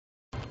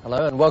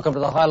Hello and welcome to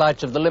the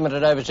highlights of the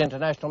limited overs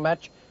international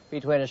match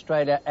between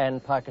Australia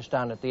and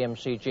Pakistan at the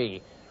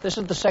MCG. This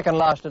is the second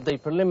last of the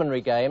preliminary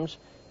games,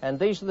 and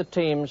these are the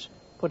teams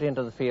put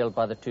into the field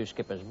by the two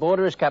skippers.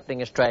 Border is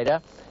captaining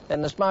Australia,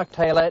 then there's Mark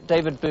Taylor,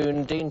 David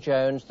Boon, Dean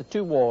Jones, the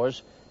two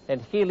WAUGH,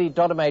 then HEALY,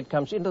 DODEMAIDE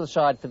comes into the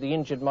side for the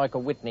injured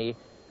Michael Whitney,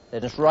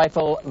 then it's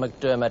REIFFEL,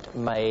 McDermott,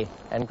 May,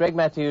 and Greg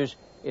Matthews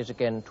is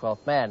again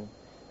 12th man.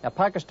 Now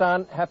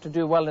Pakistan have to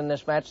do well in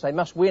this match. They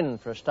must win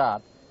for a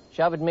start.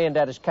 Javed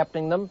MIANDAD is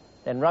captaining them,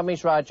 then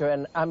RAMEEZ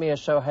and AAMIR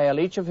Sohail,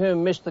 each of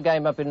whom missed the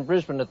game up in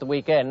Brisbane at the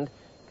weekend,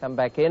 come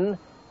back in.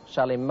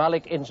 Salim,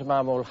 MALIK,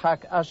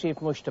 INZAMAM-Ul-Haq,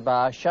 Asif,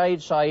 MUJTABA,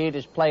 Shahid, Saeed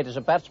is played as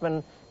a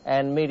batsman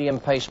and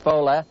medium pace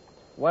bowler.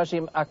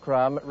 Wasim,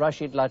 AKRAM,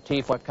 Rashid,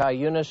 LATIF, WAQAR,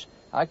 Younis,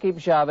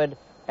 AAQIB, Javed,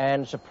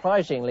 and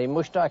surprisingly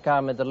Mushtaq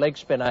Ahmed, the leg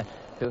spinner,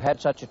 who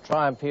had such a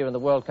triumph here in the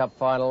World Cup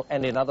final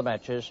and in other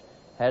matches,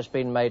 has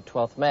been made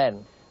 12th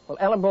man. Well,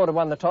 Allan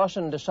won the toss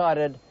and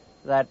decided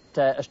that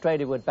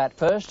Australia would bat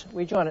first.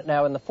 We join it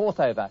now in the fourth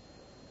over.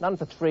 None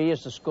for three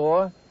is the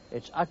score.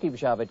 It's AAQIB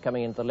Javed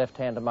coming into the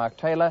left-hander Mark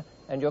Taylor,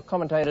 and your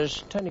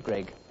commentators Tony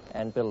Gregg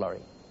and Bill Laurie.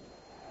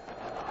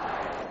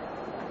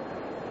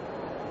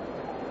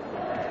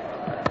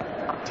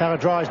 Taylor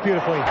drives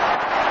beautifully.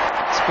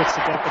 Splits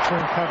the gap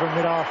between cover and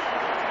mid-off.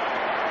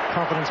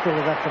 Confidence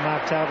builder that for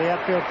Mark Taylor. The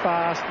outfield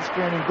fast, the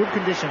screen in good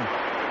condition.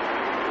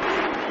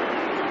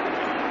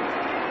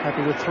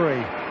 Happy with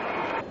three.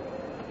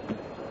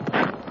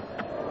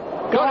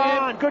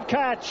 Got on, good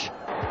catch.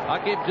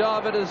 AAQIB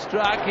Javed has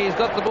struck. He's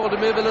got the ball to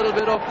move a little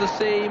bit off the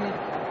seam,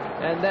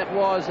 and that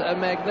was a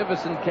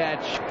magnificent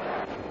catch.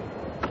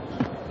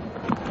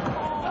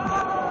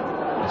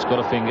 It's got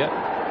a finger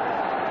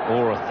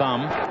or a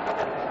thumb.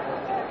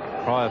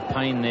 Cry of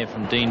pain there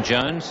from Dean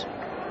Jones.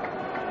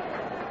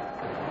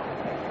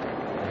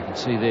 You can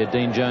see there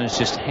Dean Jones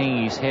just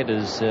hanging his head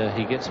as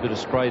he gets a bit of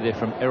spray there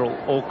from Errol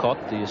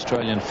Alcott, the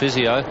Australian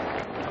physio.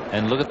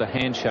 And look at the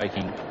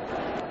handshaking.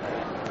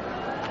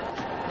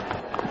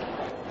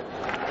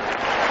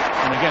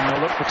 And again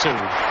they'll look for two.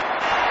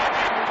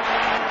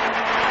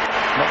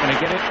 Not going to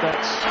get it.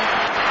 That's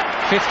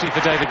 50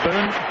 for David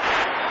Boon.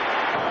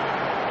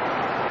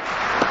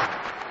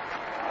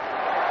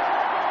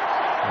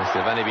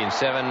 There have only been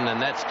 7,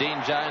 and that's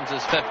Dean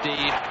Jones's 50.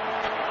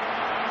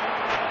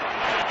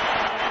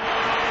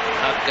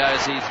 Up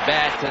goes his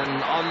bat,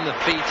 and on the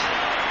feet.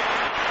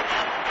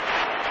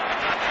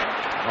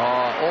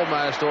 Oh,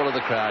 almost all of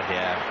the crowd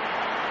here.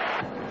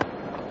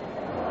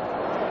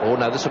 Oh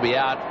no, this will be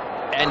out.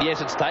 And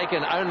yes, it's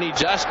taken, only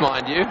just,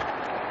 mind you.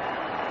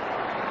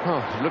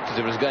 Oh, it looked as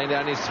if it was going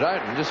down his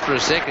throat, and just for a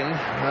second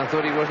I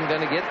thought he wasn't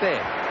going to get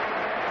there.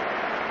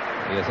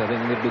 Yes, I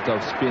think a little bit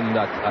of spin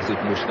that Asif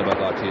MUJTABA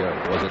got here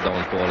was a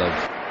downfall of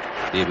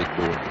David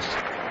Boon.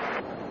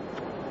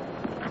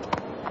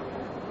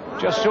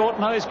 Just short,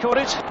 no, he's caught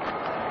it.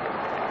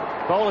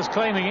 Bowler's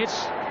claiming it.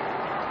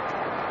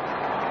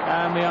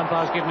 And the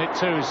umpire's given it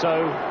too,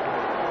 so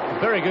a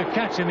very good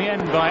catch in the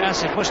end by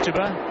Asif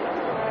MUJTABA.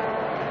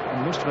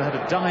 And MUJTABA had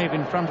a dive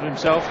in front of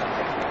himself.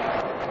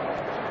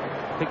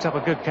 Picked up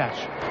a good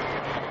catch.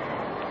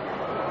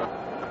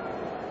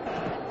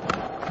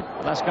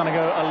 That's going to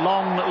go a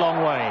long,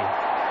 long way.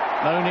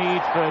 No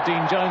need for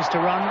Dean Jones to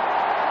run.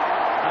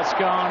 That's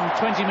gone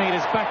 20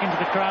 metres back into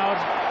the crowd.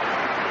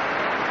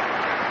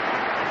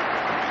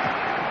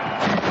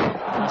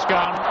 It's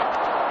gone.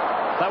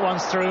 That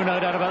one's through, no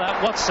doubt about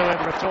that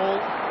whatsoever at all.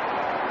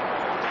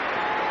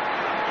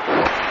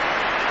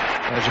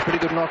 There's a pretty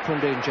good knock from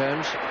Dean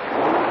Jones.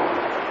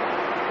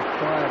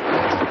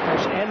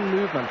 Pace and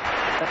movement.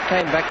 That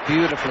came back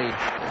beautifully.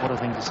 What a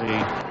thing to see to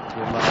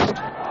a last.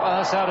 Well,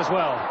 that's out as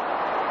well.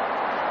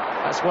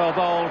 That's well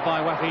bowled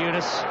by WAQAR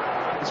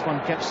Younis. This one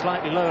kept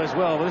slightly low as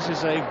well. This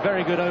is a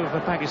very good over for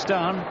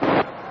Pakistan.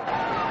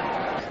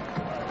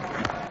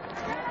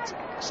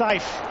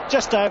 Safe,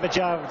 just over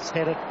Javed's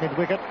head at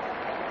mid-wicket.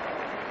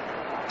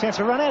 Chance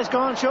for run out, it's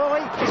gone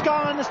surely. It's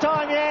gone this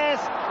time,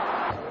 yes.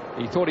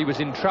 He thought he was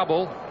in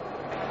trouble.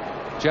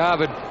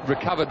 Javed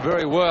recovered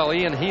very well.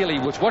 Ian Healy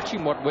was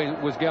watching what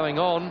was going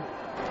on.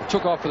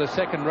 Took off for the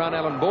second run.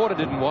 Allan Border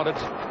didn't want it.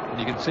 And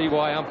you can see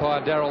why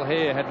umpire Darrell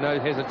Hare had no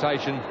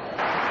hesitation.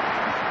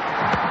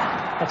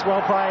 That's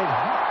well played.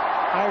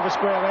 Over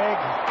square leg.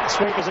 The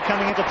sweepers are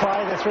coming into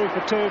play. They're through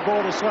for two.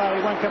 Border slow. He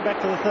won't come back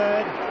to the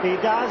third.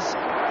 He does.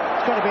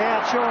 It's got to be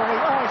out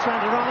surely. Oh, he's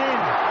found the wrong end.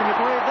 Can you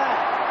believe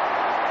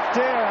that?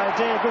 Dear, oh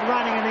dear. Good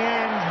running in the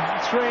end.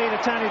 3 to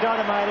Tony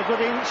DODEMAIDE. A good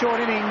short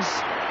innings.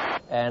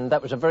 And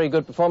that was a very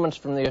good performance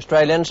from the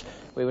Australians.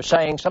 We were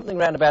saying something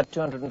around about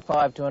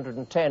 205,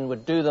 210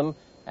 would do them,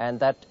 and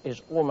that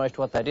is almost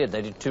what they did.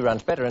 They did 2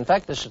 runs better. In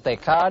fact, this is their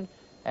card,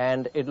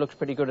 and it looks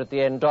pretty good at the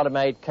end.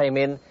 DODEMAIDE came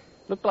in,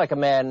 looked like a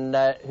man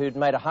who'd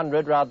made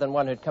 100 rather than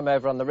one who'd come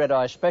over on the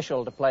red-eye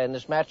special to play in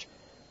this match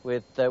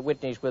with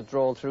Whitney's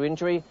withdrawal through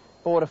injury.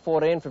 Border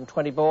 14 from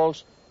 20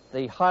 balls.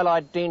 The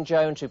highlight, Dean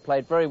Jones, who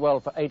played very well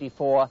for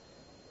 84.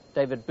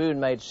 David Boon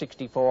made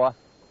 64.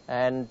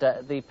 And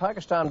the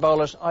Pakistan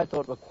bowlers, I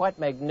thought, were quite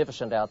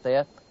magnificent out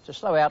there. It's a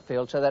slow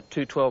outfield, so that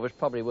 212 is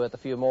probably worth a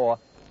few more.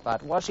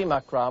 But Wasim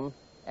AKRAM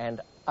and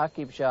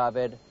AAQIB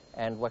Javed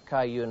and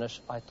WAQAR Younis,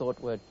 I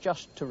thought, were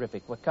just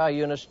terrific. WAQAR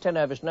Younis, 10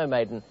 overs, no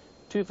maiden,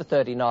 2 for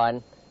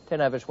 39,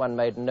 10 overs, 1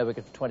 maiden, no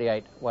wicket for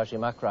 28, Wasim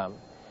AKRAM.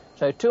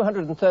 So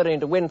 213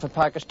 to win for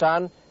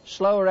Pakistan.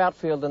 Slower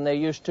outfield than they're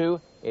used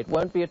to. It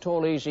won't be at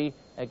all easy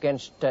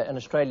against an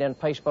Australian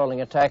pace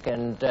bowling attack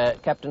and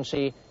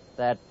captaincy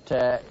that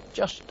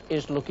just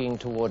is looking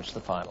towards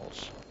the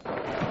finals.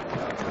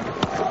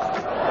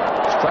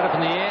 Straight up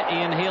in the air,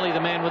 Ian Healy, the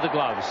man with the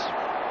gloves.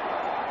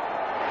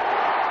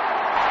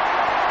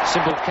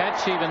 Simple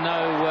catch, even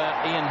though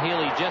Ian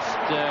Healy just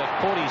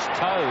caught his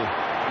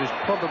toe. It was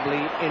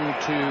probably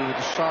into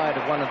the side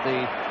of one of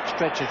the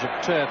stretches of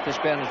turf. This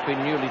ground has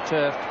been newly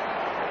turfed,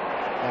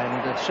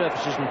 and the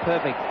surface isn't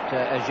perfect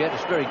as yet.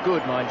 It's very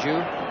good, mind you.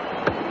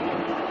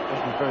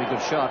 Wasn't a very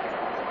good shot.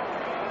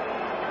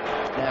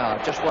 Now,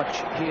 just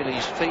watch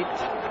Healy's feet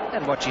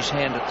and watch his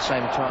hand at the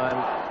same time.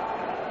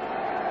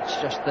 It's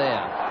just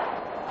there.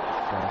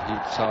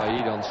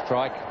 Saeed on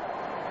strike.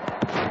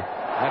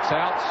 That's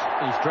out.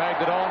 He's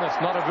dragged it on. It's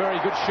not a very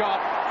good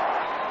shot.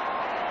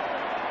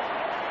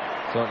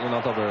 Certainly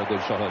not a very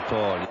good shot at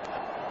all.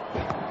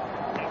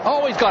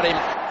 Oh, he's got him.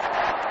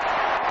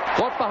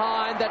 Caught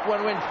behind. That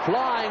one went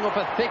flying off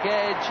a thick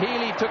edge.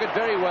 Healy took it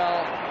very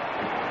well.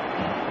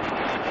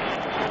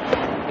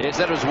 Yes,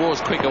 that was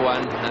WAUGH's quicker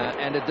one,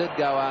 and it did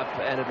go up,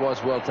 and it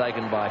was well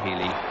taken by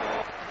Healy.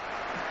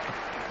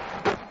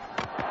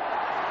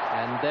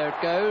 And there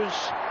it goes.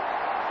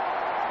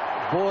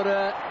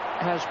 Border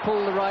has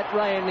pulled the right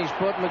rein. He's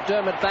brought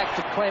McDermott back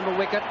to claim a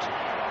wicket.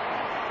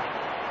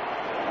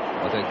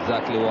 That's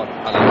exactly what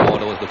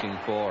Allan was looking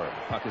for.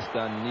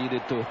 Pakistan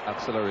needed to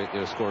accelerate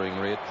their scoring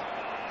rate.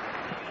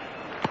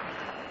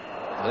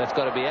 That's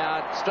got to be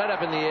out. Straight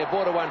up in the air.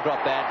 Border won't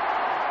drop that.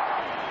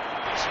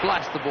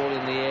 Splashed the ball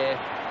in the air.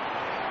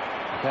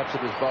 Perhaps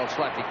it was bowled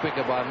slightly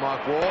quicker by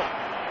WAUGH.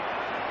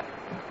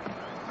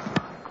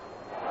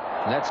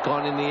 And that's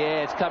gone in the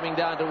air. It's coming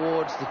down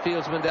towards the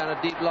fieldsman down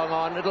a deep long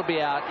on. It'll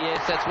be out.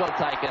 Yes, that's well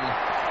taken.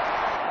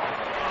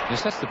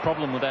 Yes, that's the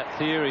problem with that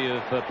theory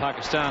of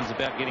Pakistan's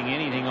about getting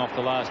anything off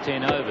the last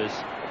 10 overs.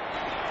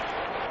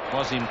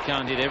 Wasim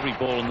can't hit every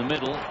ball in the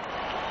middle,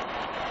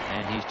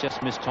 and he's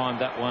just mistimed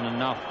that one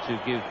enough to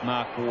give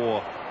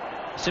WAQAR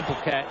a simple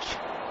catch.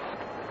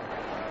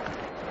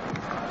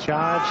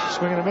 Charge,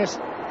 swing and a miss.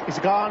 He's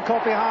gone,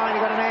 caught behind,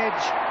 he got an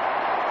edge.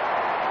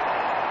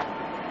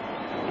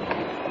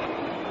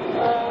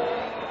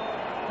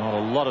 Not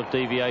a lot of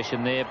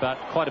deviation there, but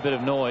quite a bit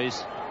of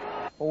noise.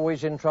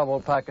 Always in trouble,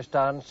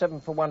 Pakistan. 7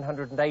 for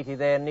 180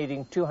 there,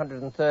 needing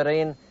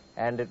 213,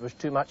 and it was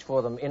too much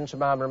for them.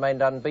 INZAMAM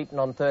remained unbeaten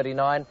on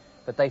 39,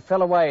 but they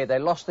fell away. They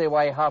lost their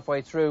way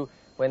halfway through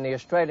when the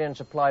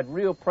Australians applied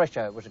real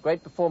pressure. It was a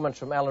great performance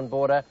from Allan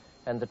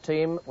and the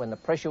team. When the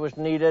pressure was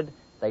needed,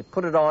 they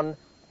put it on,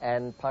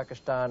 and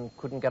Pakistan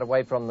couldn't get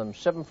away from them.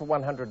 7 for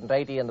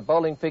 180 in the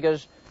bowling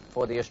figures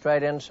for the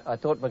Australians. I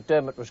thought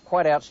McDermott was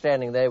quite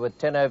outstanding there with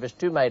 10 overs,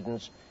 2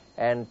 maidens,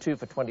 and 2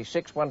 for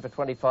 26, 1 for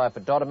 25 for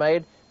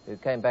DODEMAIDE, who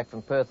came back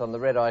from Perth on the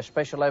red-eye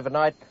special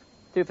overnight,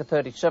 2 for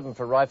 37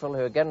 for REIFFEL,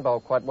 who again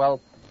bowled quite well,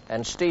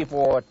 and Steve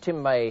Waugh,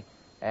 Tim May,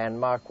 and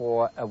Mark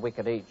Waugh a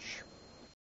wicket each.